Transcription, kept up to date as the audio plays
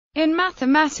In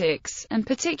mathematics, and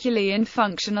particularly in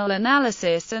functional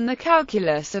analysis and the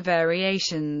calculus of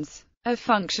variations, a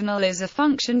functional is a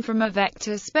function from a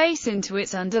vector space into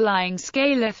its underlying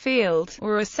scalar field,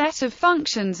 or a set of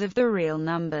functions of the real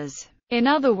numbers. In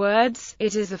other words,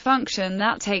 it is a function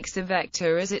that takes a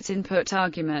vector as its input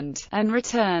argument, and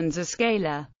returns a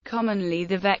scalar. Commonly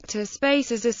the vector space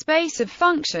is a space of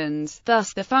functions,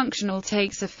 thus the functional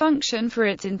takes a function for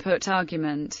its input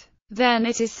argument. Then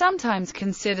it is sometimes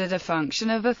considered a function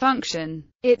of a function.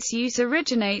 Its use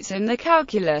originates in the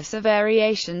calculus of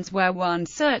variations, where one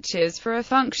searches for a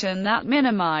function that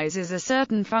minimizes a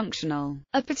certain functional.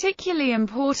 A particularly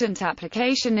important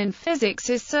application in physics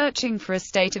is searching for a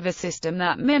state of a system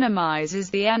that minimizes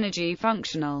the energy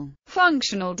functional.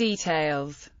 Functional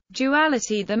details.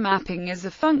 Duality. The mapping is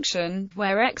a function,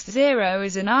 where x0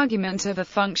 is an argument of a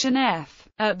function f.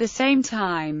 At the same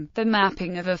time, the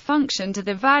mapping of a function to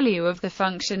the value of the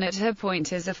function at her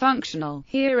point is a functional.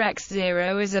 Here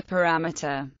x0 is a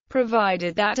parameter.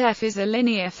 Provided that f is a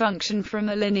linear function from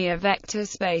a linear vector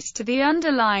space to the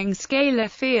underlying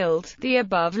scalar field, the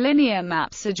above linear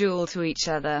maps are dual to each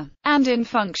other. And in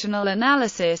functional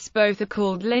analysis both are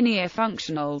called linear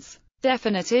functionals.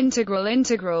 Definite integral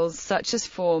integrals such as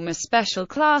form a special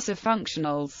class of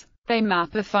functionals. They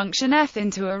map a function f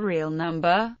into a real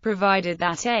number, provided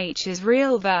that h is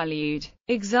real-valued.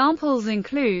 Examples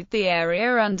include the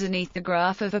area underneath the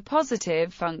graph of a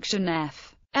positive function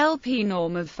f. LP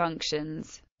norm of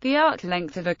functions. The arc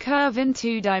length of a curve in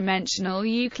two-dimensional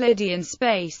Euclidean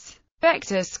space.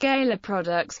 Vector scalar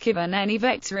products given any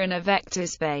vector in a vector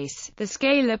space. The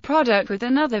scalar product with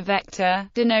another vector,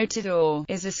 denoted or,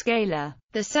 is a scalar.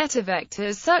 The set of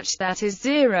vectors such that is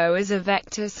 0 is a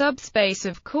vector subspace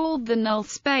of called the null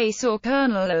space or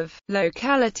kernel of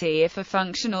locality if a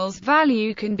functional's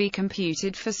value can be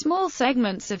computed for small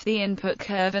segments of the input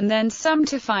curve and then summed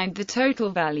to find the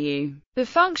total value. The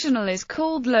functional is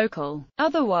called local.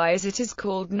 Otherwise it is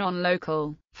called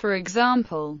non-local. For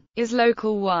example, is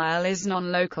local while is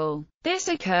non-local. This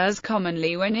occurs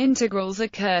commonly when integrals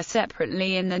occur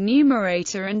separately in the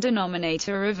numerator and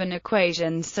denominator of an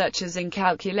equation, such as in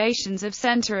calculations of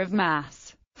center of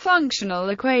mass. Functional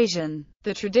equation.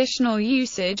 The traditional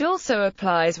usage also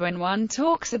applies when one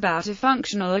talks about a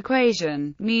functional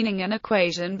equation, meaning an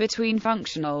equation between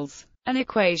functionals. An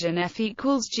equation f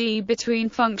equals g between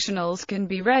functionals can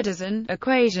be read as an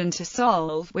equation to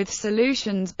solve, with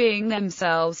solutions being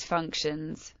themselves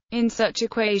functions. In such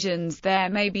equations there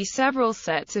may be several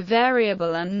sets of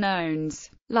variable unknowns,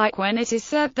 like when it is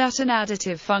said that an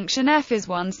additive function f is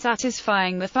one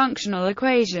satisfying the functional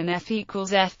equation f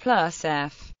equals f plus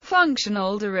f.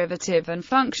 Functional derivative and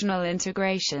functional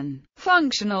integration.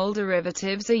 Functional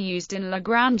derivatives are used in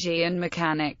Lagrangian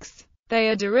mechanics. They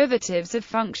are derivatives of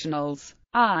functionals,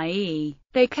 i.e.,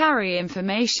 they carry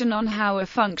information on how a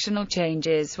functional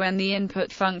changes when the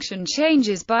input function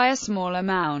changes by a small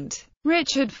amount.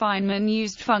 Richard Feynman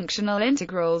used functional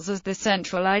integrals as the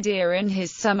central idea in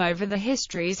his Sum over the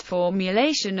Histories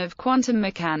formulation of quantum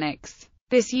mechanics.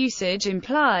 This usage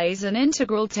implies an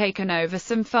integral taken over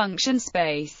some function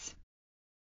space.